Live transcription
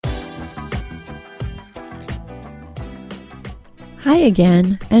Hi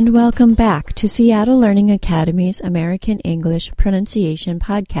again, and welcome back to Seattle Learning Academy's American English Pronunciation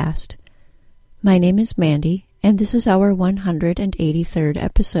Podcast. My name is Mandy, and this is our 183rd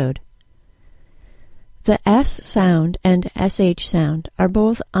episode. The S sound and SH sound are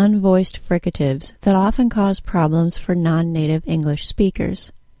both unvoiced fricatives that often cause problems for non-native English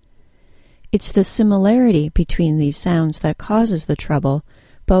speakers. It's the similarity between these sounds that causes the trouble,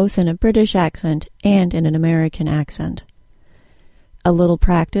 both in a British accent and in an American accent. A little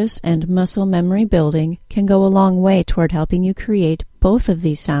practice and muscle memory building can go a long way toward helping you create both of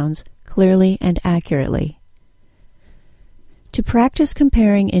these sounds clearly and accurately. To practice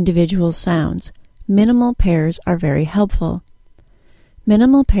comparing individual sounds, minimal pairs are very helpful.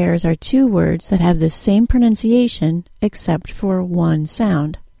 Minimal pairs are two words that have the same pronunciation except for one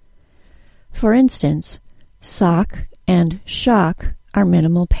sound. For instance, sock and shock are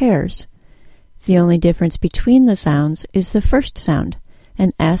minimal pairs. The only difference between the sounds is the first sound,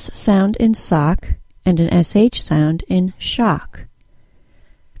 an S sound in sock and an SH sound in shock.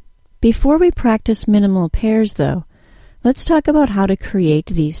 Before we practice minimal pairs, though, let's talk about how to create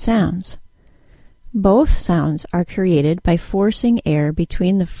these sounds. Both sounds are created by forcing air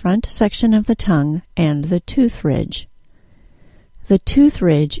between the front section of the tongue and the tooth ridge. The tooth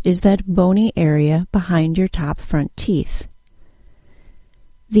ridge is that bony area behind your top front teeth.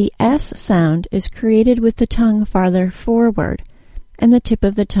 The S sound is created with the tongue farther forward, and the tip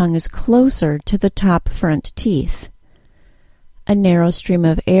of the tongue is closer to the top front teeth. A narrow stream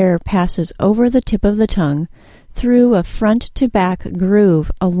of air passes over the tip of the tongue through a front-to-back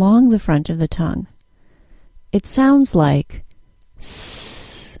groove along the front of the tongue. It sounds like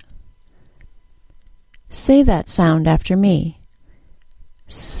S. Say that sound after me.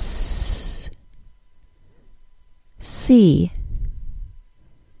 S. See.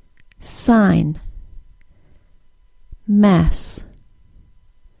 Sign. Mess.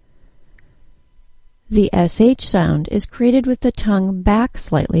 The SH sound is created with the tongue back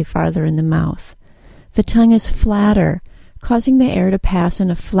slightly farther in the mouth. The tongue is flatter, causing the air to pass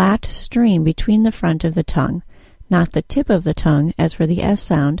in a flat stream between the front of the tongue, not the tip of the tongue as for the S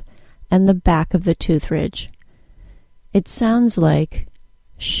sound, and the back of the tooth ridge. It sounds like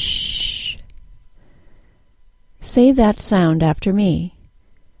shh. Say that sound after me.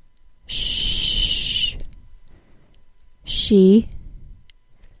 Shh. She.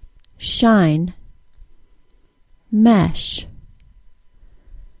 Shine. Mesh.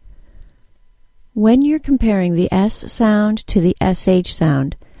 When you're comparing the S sound to the SH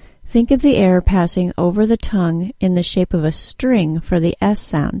sound, think of the air passing over the tongue in the shape of a string for the S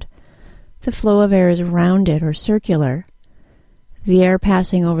sound. The flow of air is rounded or circular. The air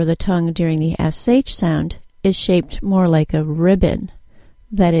passing over the tongue during the SH sound is shaped more like a ribbon.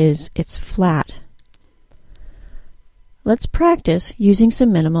 That is, it's flat. Let's practice using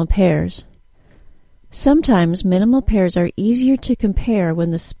some minimal pairs. Sometimes minimal pairs are easier to compare when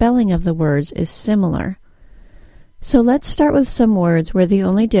the spelling of the words is similar. So let's start with some words where the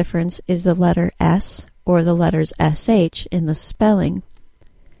only difference is the letter S or the letters SH in the spelling.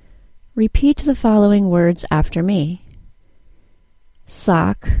 Repeat the following words after me.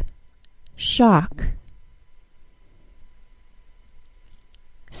 Sock, shock.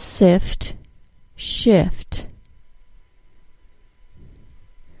 Sift, shift.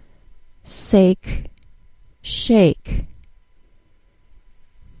 Sake, shake.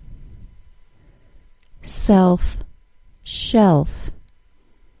 Self, shelf.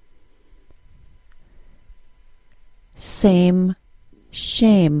 Same,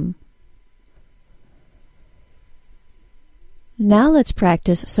 shame. Now let's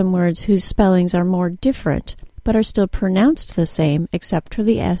practice some words whose spellings are more different, but are still pronounced the same except for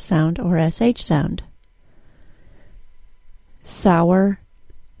the S sound or SH sound. Sour,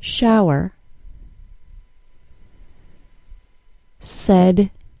 shower.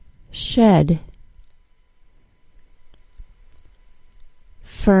 Said, shed.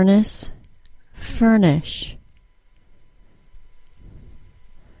 Furnace, furnish.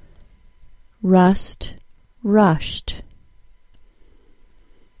 Rust, rushed.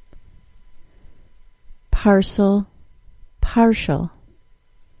 Parcel, partial.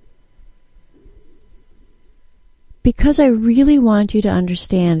 Because I really want you to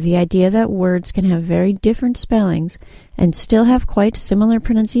understand the idea that words can have very different spellings and still have quite similar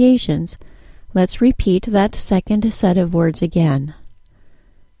pronunciations, let's repeat that second set of words again.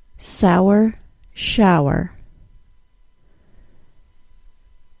 Sour, shower.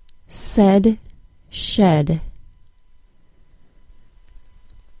 Said, shed.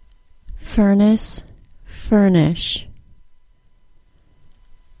 Furnace, furnish.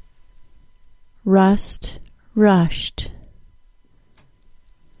 Rust, rushed.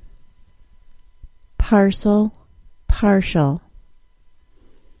 parcel, partial.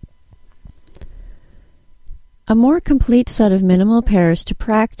 A more complete set of minimal pairs to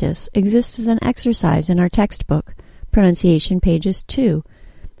practice exists as an exercise in our textbook, Pronunciation Pages 2,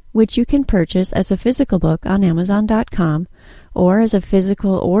 which you can purchase as a physical book on Amazon.com or as a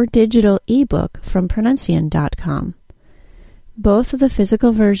physical or digital ebook from Pronuncian.com. Both the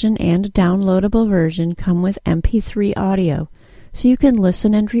physical version and downloadable version come with MP3 audio, so you can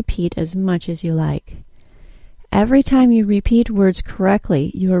listen and repeat as much as you like. Every time you repeat words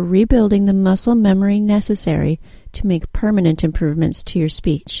correctly, you are rebuilding the muscle memory necessary to make permanent improvements to your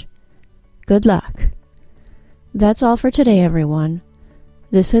speech. Good luck. That's all for today, everyone.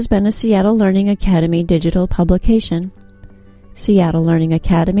 This has been a Seattle Learning Academy digital publication. Seattle Learning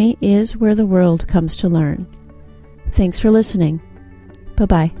Academy is where the world comes to learn. Thanks for listening.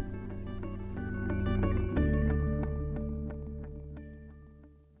 Bye-bye.